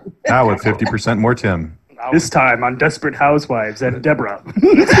Jim. and Tim. Now with 50% more Tim. This time on Desperate Housewives and Deborah.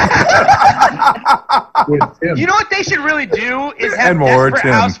 With Tim. You know what they should really do is have And more Desperate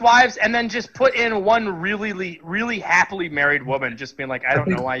Tim. Housewives and then just put in one really happily married woman just being like, I don't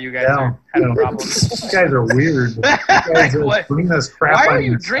know why you guys are having problems. These guys are weird. These guys are What? putting this crap Why on are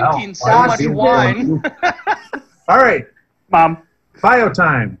you yourself. drinking so Why are much you wine? All right. Mom, Bio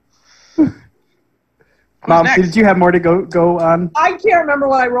time. Mom, next? did you have more to go on? I can't remember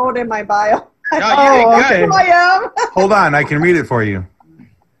what I wrote in my bio. No, you Oh, did okay. good. I am. Hold on, I can read it for you.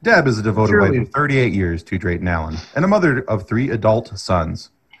 Deb is a devoted Surely. wife of 38 years to Drayton Allen and a mother of 3 adult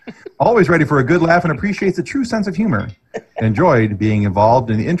sons. Always ready for a good laugh and appreciates a true sense of humor. Enjoyed being involved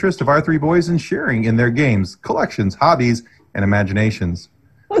in the interest of our 3 boys and sharing in their games, collections, hobbies, and imaginations.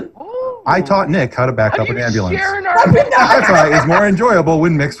 I taught Nick how to back Are up an you ambulance. sharing our Sci-fi is more enjoyable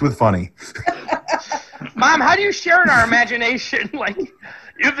when mixed with funny. Mom, how do you share in our imagination? Like,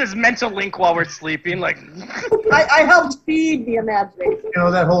 you have this mental link while we're sleeping. Like, I helped feed the imagination. You know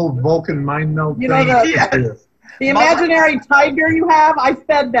that whole Vulcan mind melt You know thing? the- The imaginary tiger you have, I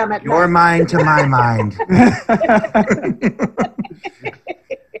fed them at Your night. mind to my mind.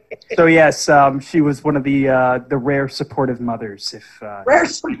 So yes, she was one of the rare supportive mothers. If Rare that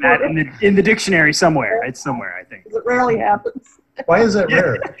support. in the dictionary somewhere, it's somewhere I think. It rarely happens. Why is that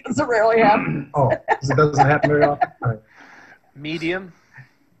rare? It rarely happens. Oh, 'cause it doesn't happen very often. All right. medium.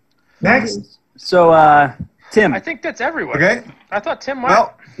 Next. So Tim, I think that's everywhere. Okay? I thought Tim might.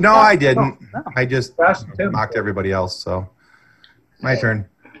 Well, no, I didn't. no. I just Josh and Tim. mocked everybody else, so my turn.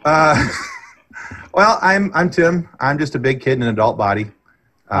 Well, I'm Tim. I'm just a big kid in an adult body.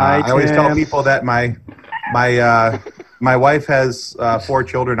 Hi, I always tell Tim. people that my wife has 4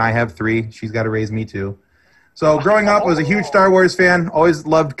 children. I have 3. She's got to raise me too. So growing up, I was a huge Star Wars fan. Always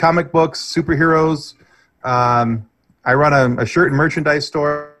loved comic books, superheroes. I run a shirt and merchandise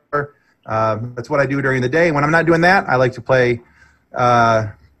store. That's what I do during the day. When I'm not doing that, I like to play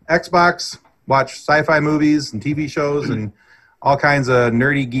Xbox, watch sci-fi movies and TV shows and all kinds of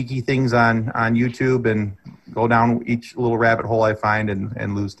nerdy, geeky things on YouTube and go down each little rabbit hole I find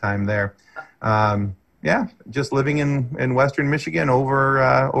and lose time there. Yeah, just living in Western Michigan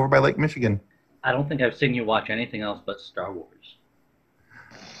over by Lake Michigan. I don't think I've seen you watch anything else but Star Wars.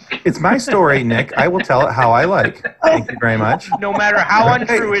 It's my story, Nick. I will tell it how I like. Thank you very much. No matter how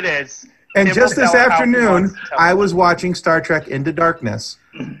untrue it is. And Tim just will this tell it how he afternoon, wants to tell it. I was watching Star Trek Into Darkness,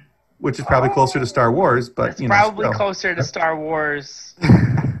 which is probably closer to Star Wars, but It's you know. probably still. closer to Star Wars.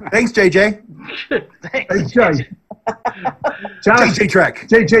 Thanks, JJ. Thanks. Hey, Josh. Josh. JJ Trek.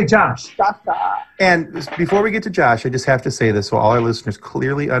 JJ Josh. And before we get to Josh, I just have to say this so all our listeners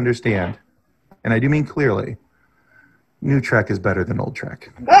clearly understand, and I do mean clearly, new Trek is better than old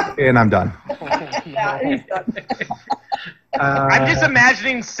Trek. And I'm done. Yeah, he's done. I'm just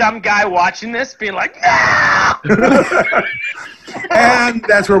imagining some guy watching this being like, no! And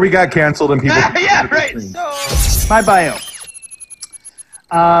that's where we got canceled and people. Yeah, right. So, my bio.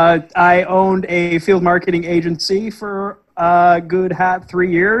 I owned a field marketing agency for a good hot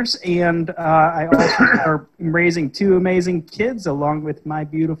 3 years, and I also am raising 2 amazing kids along with my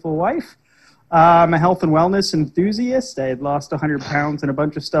beautiful wife. I'm a health and wellness enthusiast. I had lost 100 pounds and a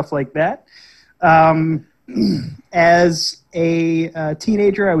bunch of stuff like that. As a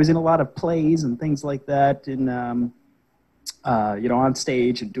teenager, I was in a lot of plays and things like that, and on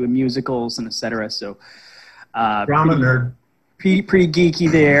stage and doing musicals and etc. So, Drama nerd. pretty geeky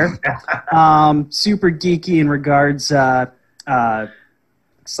there. Super geeky in regards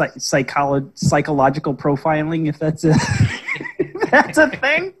psychological profiling, if that's a that's a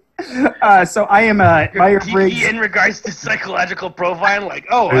thing. So I am a Myers-Briggs. In regards to psychological profile,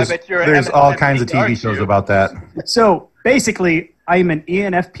 like, I bet you're. There's all kinds of TV shows about that. So basically, I am an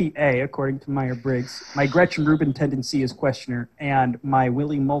ENFPA according to Myers-Briggs. My Gretchen Rubin tendency is questioner, and my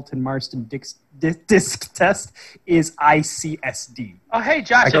Willie Moulton Marston disc test is ICSD. Oh, hey,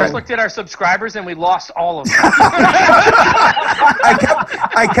 Josh, I just looked at our subscribers and we lost all of them.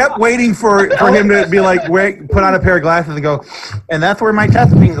 I kept waiting for him to be like, wait, put on a pair of glasses and go, and that's where my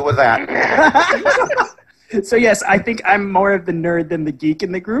testing was at. So yes, I think I'm more of the nerd than the geek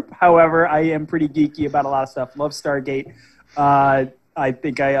in the group. However, I am pretty geeky about a lot of stuff. Love Stargate. I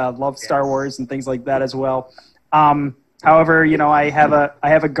think I love Star Wars and things like that as well. However, I have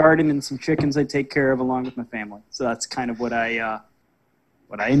a garden and some chickens I take care of along with my family. So that's kind of what I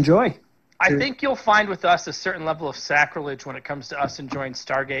enjoy. I think you'll find with us a certain level of sacrilege when it comes to us enjoying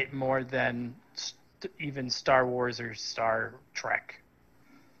Stargate more than even Star Wars or Star Trek.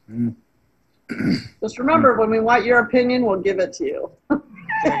 Just remember, when we want your opinion, we'll give it to you.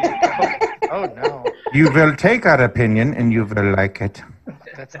 Oh, no. You will take our opinion and you will like it.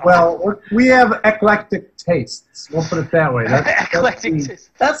 That's Well, we have eclectic tastes. We'll put it that way. eclectic.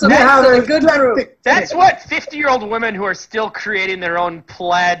 That's a good group. That's what 50-year-old women who are still creating their own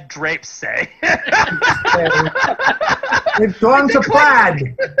plaid drapes say. They've gone to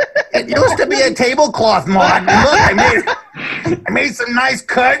plaid. It used to be a tablecloth, Maud. Look, I made some nice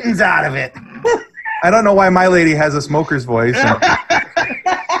curtains out of it. I don't know why my lady has a smoker's voice.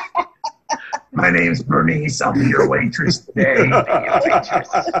 My name's Bernice. I'll be your waitress today.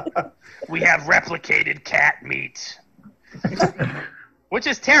 We have replicated cat meat. Which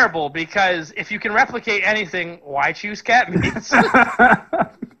is terrible, because if you can replicate anything, why choose cat meat?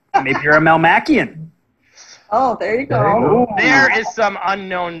 Maybe you're a Melmacian. Oh, there you go. There is some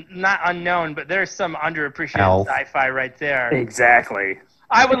not unknown, but there's some underappreciated sci-fi right there. Exactly.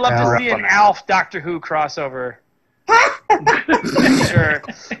 I would love to see an Alf Doctor Who crossover. Sure.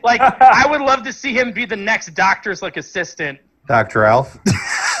 Like, I would love to see him be the next Doctor's assistant. Dr. Alf.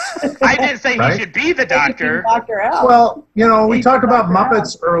 I didn't say he should be the Doctor. Dr. Al. Well, we talked about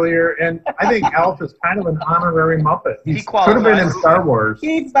Muppets earlier, and I think Alf is kind of an honorary Muppet. He could have been in Star Wars.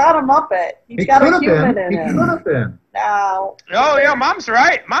 He's not a Muppet. He's got a human in it. He could have been. No. Oh, yeah, Mom's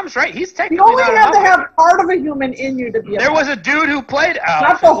right. Mom's right. He's You technically only not have a to Muppet. have part of a human in you to be a There Muppet. was a dude who played Alf.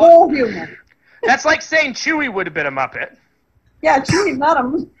 Not the whole human. That's like saying Chewie would have been a Muppet. Yeah, Chewie's not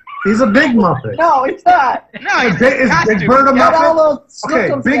a... He's a big Muppet. No, he's not. No, he's Is Big Bird a Got all Muppet? those Okay,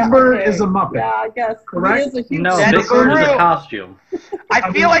 snookums Big got- Bird okay. is a Muppet. Yeah, I guess. Correct? He is a human. No, That's Big Bird is true. a costume.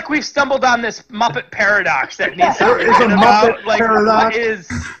 I feel like we've stumbled on this Muppet paradox that needs to There be is a written about. Muppet Like, paradox. what is...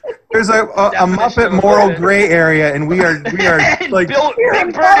 There's a Definition Muppet of moral Muppet. gray area, and we are And like Big Bird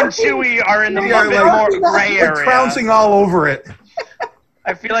and Chewie are in the We are Muppet like- more gray we're area. trouncing all over it.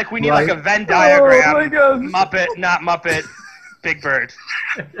 I feel like we need Right. like a Venn Oh, diagram. my God. Muppet, not Muppet, Big Bird.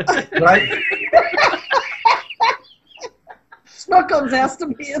 Right? Snookums has to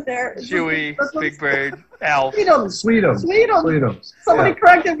be in there. Chewie, Snookums. Big Bird, Elf. Sweetums. Sweetums. Sweetums. Sweetums. Somebody Yeah.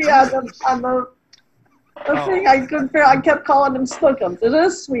 corrected me on the thing. I couldn't figure. I kept calling them Snookums. It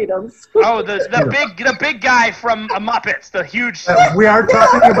is Sweetums. Oh, the big guy from Muppets, the huge. We are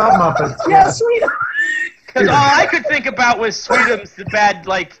talking about Muppets. Yeah, Sweetums. Because all I could think about was Sweetums, the bad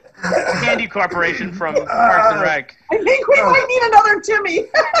candy corporation from Parks and Rec. I think we might need another Timmy.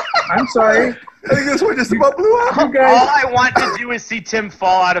 I'm sorry. I think this one just about blew up. All I want to do is see Tim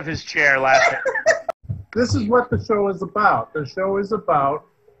fall out of his chair laughing. This is what the show is about. The show is about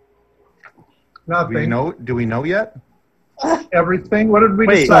nothing. Do we know yet? Everything. What did we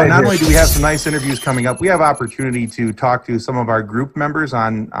Wait, So decide? not here? only do we have some nice interviews coming up, we have opportunity to talk to some of our group members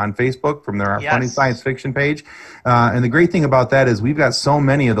on Facebook from their Yes. Funny Science Fiction page. And the great thing about that is we've got so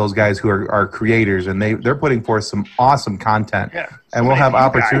many of those guys who are creators, and they're putting forth some awesome content. Yeah, and we'll have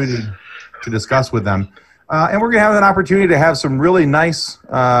opportunity to discuss with them. And we're going to have an opportunity to have some really nice,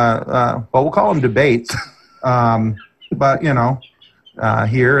 well, we'll call them debates, but,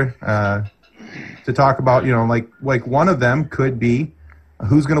 here to talk about, like one of them could be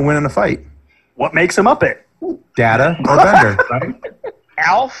who's going to win in a fight, What makes a Muppet? Data or Bender. Right?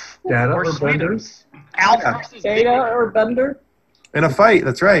 Alf Data or or Bender? Sweetums? Alf versus Big Data Bird. or Bender. In a fight,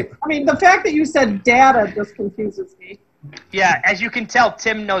 that's right. I mean, the fact that you said data just confuses me. Yeah, as you can tell,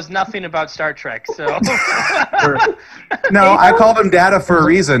 Tim knows nothing about Star Trek. So No, I called him Data for a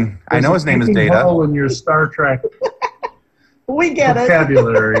reason. I know his name is There's a Data. hole in your Star Trek We get it.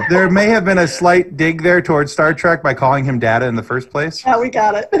 vocabulary. There may have been a slight dig there towards Star Trek by calling him Data in the first place. Yeah, we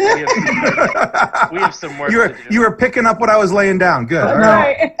got it. we have some work You to do. were picking up what I was laying down. Good. All That's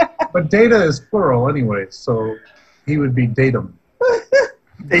right. right. But data is plural anyway, so he would be datum.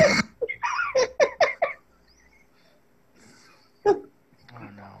 Oh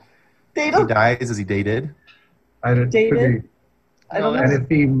no. He Data? dies as he dated. I don't, Dated? could be. I don't No, And know. if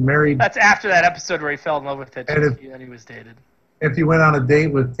he married, That's after that episode where he fell in love with it And if- and he was dated. if he went on a date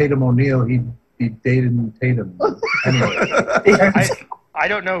with Tatum O'Neal, he'd be dating Tatum. Anyway, I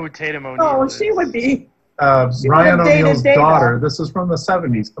don't know who Tatum O'Neal Oh, is. she would be. She Ryan would have dated O'Neal's Data. daughter. This is from the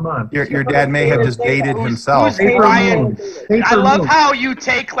 70s. Come on. Your dad may have just dated Who's- himself. who's Paper Ryan? Moon. Paper I love Moon. how you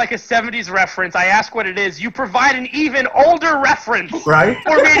take like a 70s reference. I ask what it is. You provide an even older reference Right?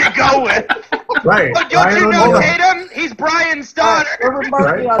 for me to go with. Right. But don't you Ryan know O'Neal. Tatum? He's Brian's daughter.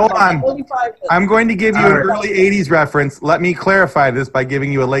 Right. Hold on. 45 I'm going to give you All an right. early 80s reference. Let me clarify this by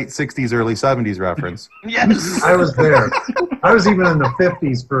giving you a late 60s, early 70s reference. Yes. I was there. I was even in the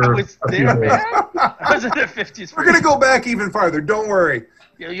 50s for I was a few there, days. man. I was in the 50s. We're going to go back even farther. Don't worry.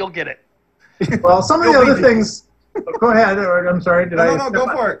 You'll get it. Well, some of the You'll other be- things. Go ahead. I'm sorry. Did I? No, go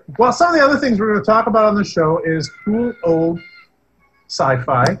for it. Well, some of the other things we're going to talk about on the show is cool old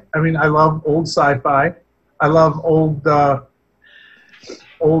sci-fi. I mean, I love old sci-fi. I love old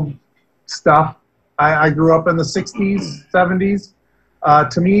stuff. I grew up in the 60s, 70s.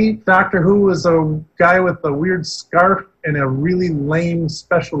 To me, Doctor Who is a guy with a weird scarf and a really lame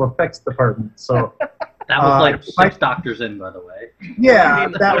special effects department. So, That was like Mike- 6 doctors in, by the way. yeah.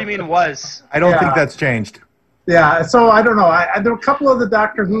 What do you mean was? I don't Yeah. think that's changed. Yeah, so I don't know. There are a couple of the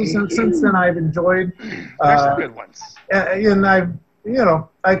Doctor Who's since then I've enjoyed. There's some good ones. And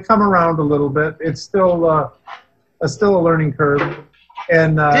I've come around a little bit. It's still a learning curve,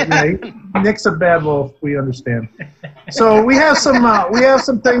 and Nick's a bad wolf. We understand. So we have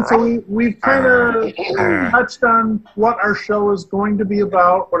some things. So we've kind of touched on what our show is going to be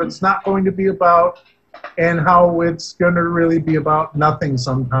about, what it's not going to be about, and how it's going to really be about nothing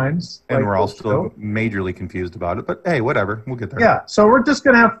sometimes. And like we're all this still show. majorly confused about it. But hey, whatever. We'll get there. Yeah, so we're just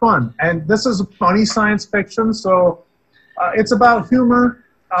going to have fun. And this is a funny science fiction, so it's about humor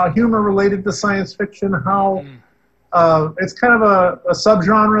related to science fiction, how it's kind of a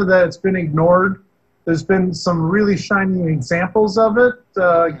subgenre that's been ignored. There's been some really shining examples of it,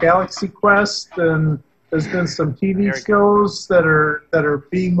 Galaxy Quest, and there's been some TV shows that are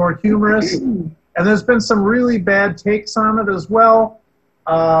being more humorous. And there's been some really bad takes on it as well.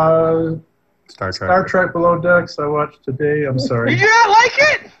 Star Trek. Star Trek Below Decks I watched today. I'm sorry. Did you not like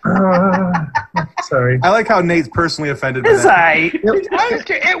it? Sorry. I like how Nate's personally offended by Is that. I?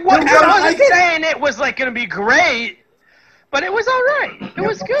 I wasn't saying it was like going to be great, but it was all right. It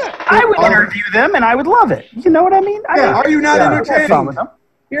was good. I would interview them and I would love it. You know what I mean? Yeah. Are you not Yeah. I would have fun with entertaining? them.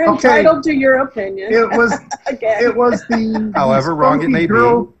 You're Okay. entitled to your opinion. It was Again. it was the However wrong it spunky may be.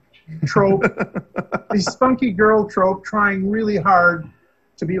 girl trope, the spunky girl trope, trying really hard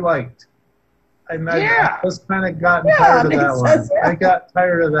to be liked. And Yeah. I just kind of gotten Yeah, tired of it that says one. that. I got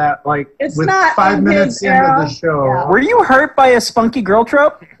tired of that. Like It's with not 5 in minutes his into era. the show. Yeah. Were you hurt by a spunky girl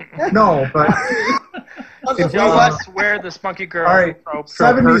trope? No, but if Show you, us where the spunky girl all right, trope.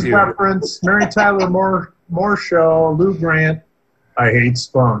 70s hurt you. reference, Mary Tyler Moore show, Lou Grant. I hate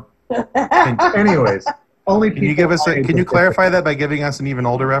Spunk. Anyways, only people. Can you give us? hate Can you the- clarify that by giving us an even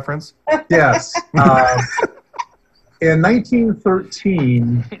older reference? Yes. In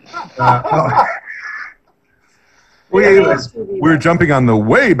 1913, We're jumping on the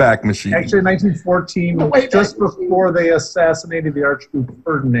Wayback Machine. actually 1914, The Wayback just Machine. before they assassinated the Archduke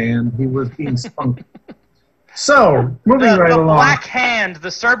Ferdinand, he was being spunky. So, moving The right along. Black Hand,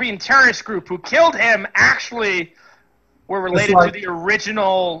 the Serbian terrorist group who killed him, actually were related like- to the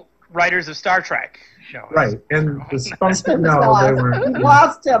original writers of Star Trek. No, Right, and the spunky, no, they We weren't.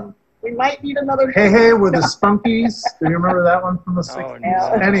 lost him. We might need another. Hey, with the Spunkies. Do you remember that one from the 60s?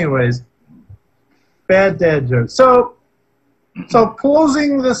 no. Anyways, bad dad jokes. So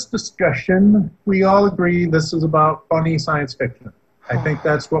closing this discussion, we all agree this is about funny science fiction. I think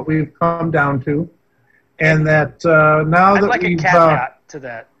that's what we've come down to. And that now I'd that like a we've, caveat to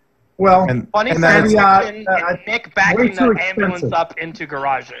that. well, And, Funny and, that science it's, fiction uh, and Nick way backing too the ambulance expensive. up into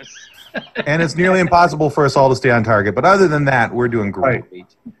garages. and it's nearly impossible for us all to stay on target. But other than that, we're doing great.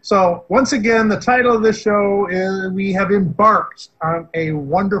 so once again, the title of this show is We Have Embarked on a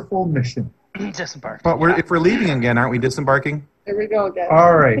Wonderful Mission. Disembark. But if we're leaving again, aren't we disembarking? There we go again.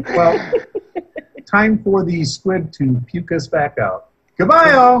 All right. Well, time for the squid to puke us back out.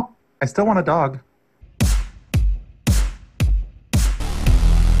 Goodbye, all. I still want a dog.